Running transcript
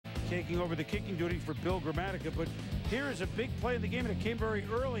taking over the kicking duties for Bill Gramatica. But here is a big play in the game, and it came very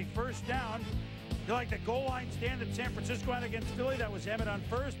early. First down. You like the goal line stand that San Francisco had against Philly. That was Emmett on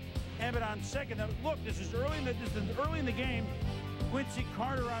first, Emmett on second. Now, look, this is early in the game. Quincy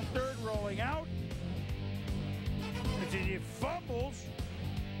Carter on third, rolling out. He fumbles,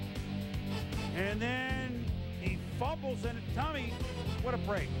 and then he fumbles, and Tommy, what a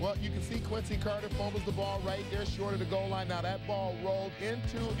break. Well, you can see Quincy Carter fumbles the ball right there short of the goal line. Now that ball rolled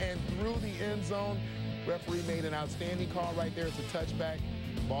into and through the end zone. Referee made an outstanding call right there. It's a touchback.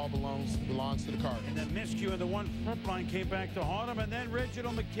 Ball belongs to the Cardinals. And then miscue in the one front line came back to haunt him, and then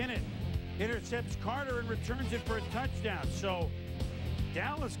Reginald McKinnon intercepts Carter and returns it for a touchdown. So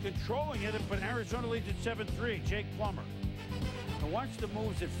Dallas controlling it, but Arizona leads at 7-3. Jake Plummer. Now watch the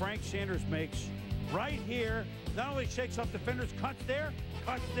moves that Frank Sanders makes right here. Not only shakes off defenders, cuts there,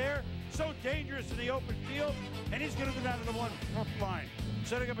 so dangerous in the open field, and he's going to go down to the one front line.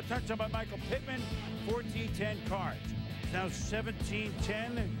 Setting up a touchdown by Michael Pittman. 14-10 Cards. Now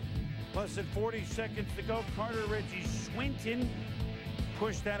 17-10, less than 40 seconds to go. Carter Reggie Swinton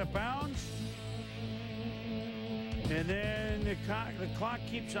pushed out of bounds. And then the clock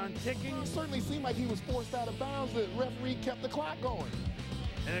keeps on ticking. It certainly seemed like he was forced out of bounds. The referee kept the clock going.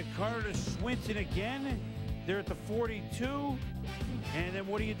 And then Carter to Swinton again. They're at the 42. And then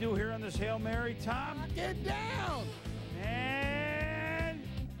what do you do here on this Hail Mary, Tom? Get down! And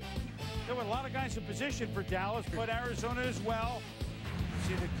there were a lot of guys in position for Dallas, but Arizona as well.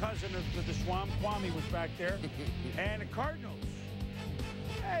 See the cousin of the Swamp, Kwame was back there. And the Cardinals.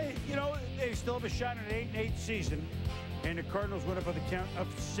 Hey, you know, they still have a shot at an 8-8 season. And the Cardinals went up by the count of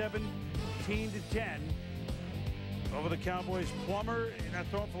 17-10 over the Cowboys. Plummer, not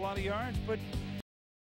throwing for a lot of yards, but